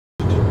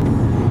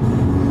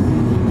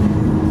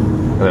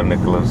Hello,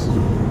 Nicholas.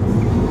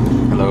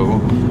 Hello.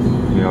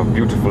 You have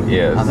beautiful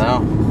ears. I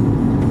know.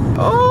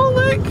 Oh,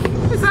 look!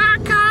 Is that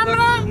a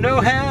camera? No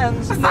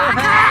hands! Is that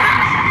a camera?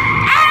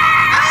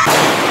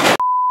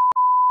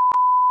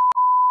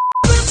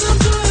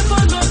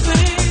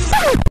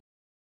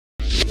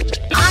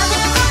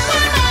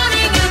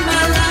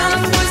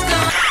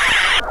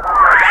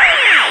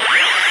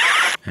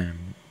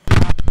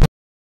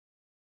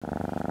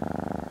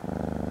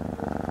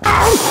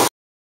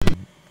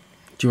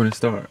 Do you want to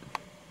start?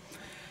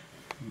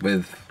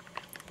 With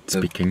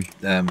speaking.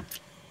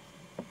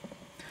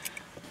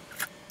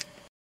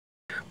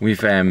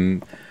 We've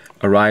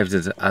arrived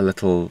at a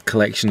little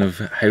collection of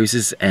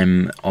houses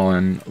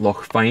on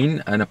Loch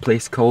Fyne in a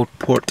place called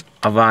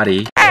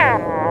Portavadie.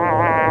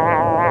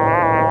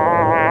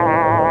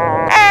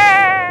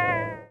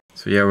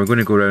 So yeah, we're going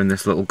to go around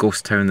this little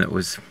ghost town that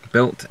was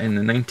built in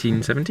the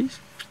 1970s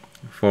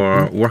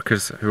for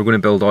workers who were going to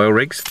build oil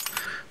rigs.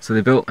 So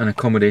they built an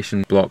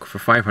accommodation block for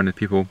 500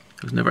 people.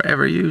 It was never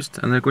ever used,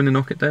 and they're going to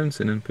knock it down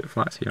soon and put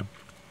flats here.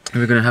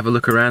 And we're going to have a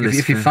look around this.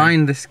 If you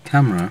find this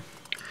camera,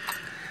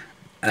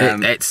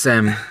 it's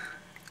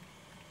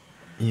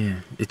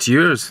yeah, it's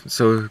yours.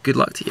 So good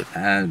luck to you.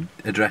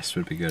 Address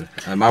would be good.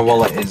 My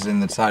wallet is in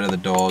the side of the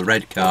door.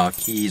 Red car.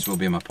 Keys will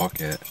be in my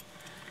pocket.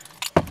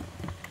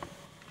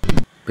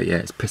 But yeah,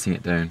 it's pissing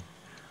it down,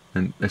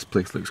 and this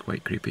place looks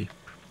quite creepy.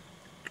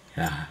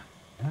 Yeah.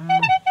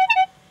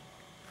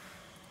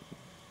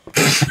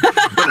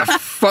 What the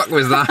fuck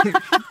was that?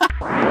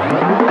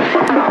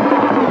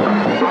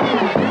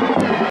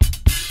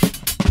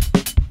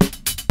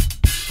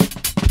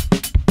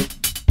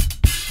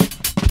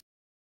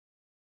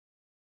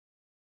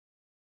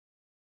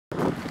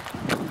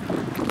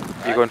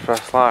 You going for a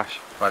slash?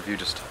 Why have you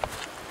just?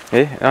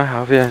 Hey, I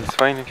have, yeah, it's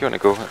fine. If you want to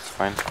go, it's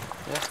fine.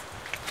 Yeah.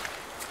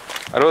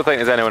 I don't think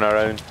there's anyone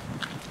around.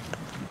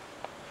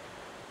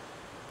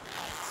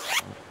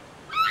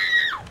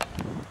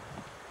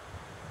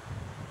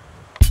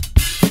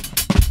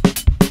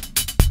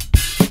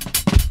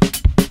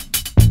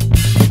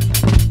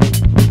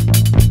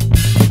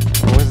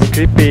 Oh, this is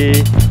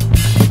creepy.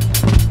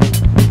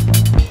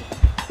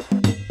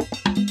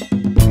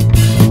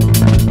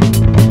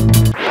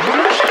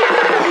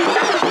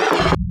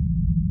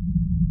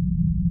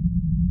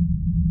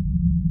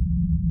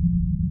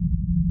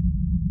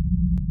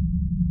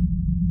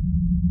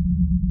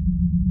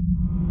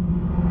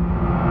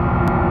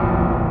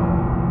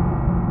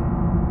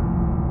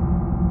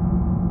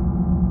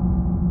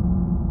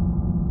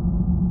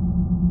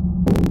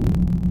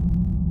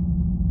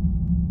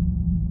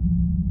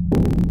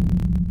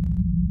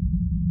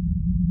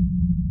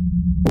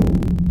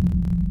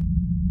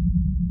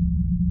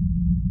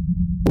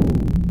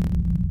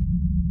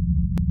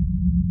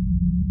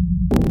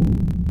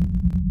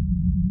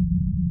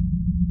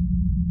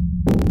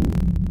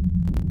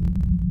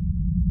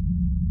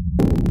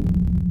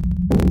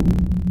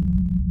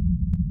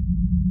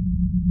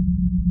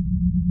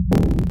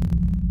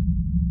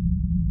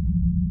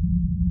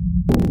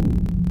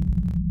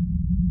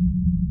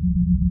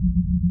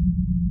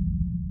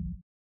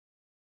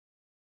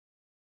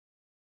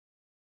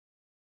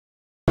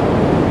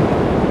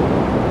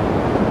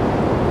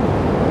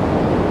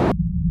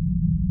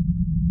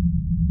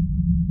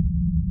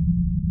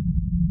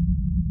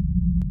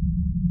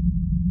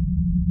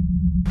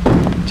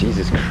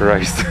 Jesus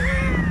Christ.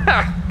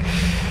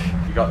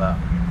 You got that?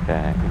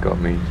 Yeah, you got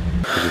me.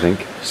 What do you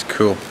think? It's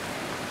cool.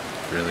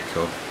 Really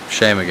cool.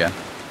 Shame again.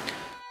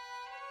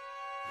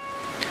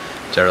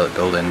 Derelict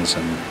buildings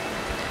and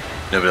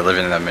nobody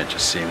living in them, it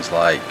just seems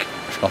like,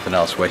 if nothing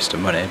else, waste of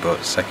money,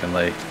 but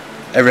secondly,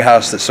 every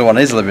house that someone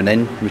is living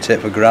in, we take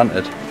for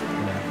granted.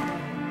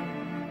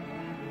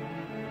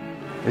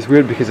 It's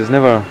weird because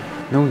no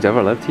one's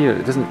ever lived here.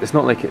 It's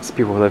not like it's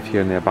people who live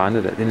here and they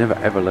abandoned it. They never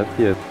ever lived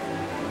here.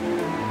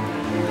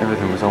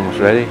 Everything was almost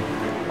ready.